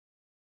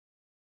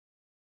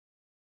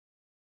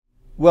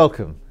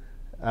Welcome.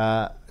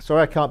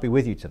 Sorry I can't be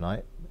with you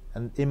tonight,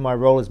 and in my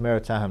role as Mayor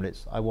of Tower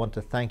Hamlets, I want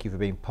to thank you for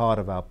being part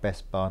of our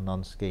Best Bar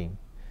None scheme.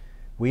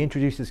 We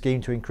introduced the scheme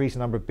to increase the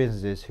number of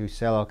businesses who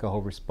sell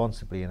alcohol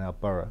responsibly in our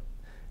borough.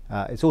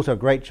 It's also a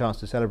great chance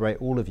to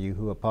celebrate all of you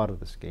who are part of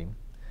the scheme.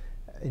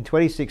 In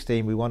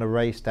 2016, we want to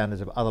raise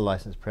standards of other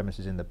licensed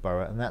premises in the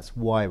borough, and that's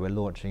why we're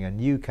launching a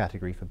new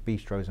category for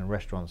bistros and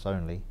restaurants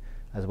only,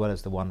 as well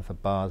as the one for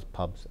bars,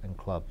 pubs and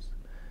clubs.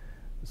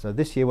 So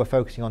this year we're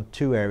focusing on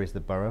two areas of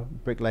the borough,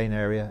 Brick Lane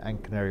area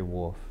and Canary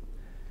Wharf.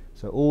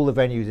 So all the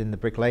venues in the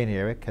Brick Lane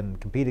area can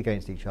compete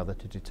against each other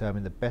to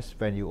determine the best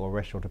venue or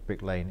restaurant of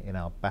Brick Lane in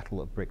our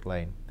Battle of Brick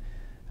Lane.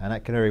 And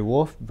at Canary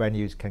Wharf,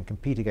 venues can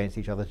compete against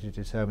each other to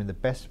determine the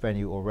best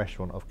venue or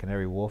restaurant of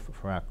Canary Wharf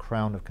for our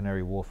Crown of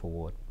Canary Wharf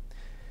award.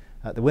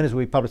 The winners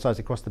will be publicised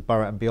across the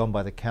borough and beyond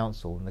by the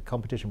council, and the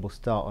competition will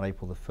start on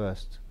April the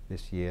 1st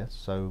this year,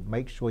 so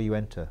make sure you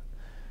enter.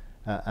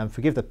 And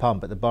forgive the pun,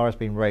 but the bar has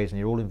been raised and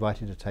you're all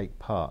invited to take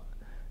part.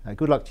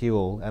 Good luck to you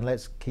all, and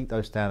let's keep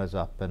those standards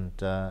up and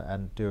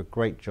do a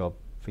great job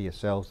for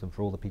yourselves and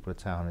for all the people of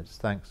Tower Hamlets.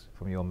 Thanks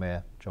from your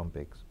Mayor, John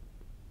Biggs.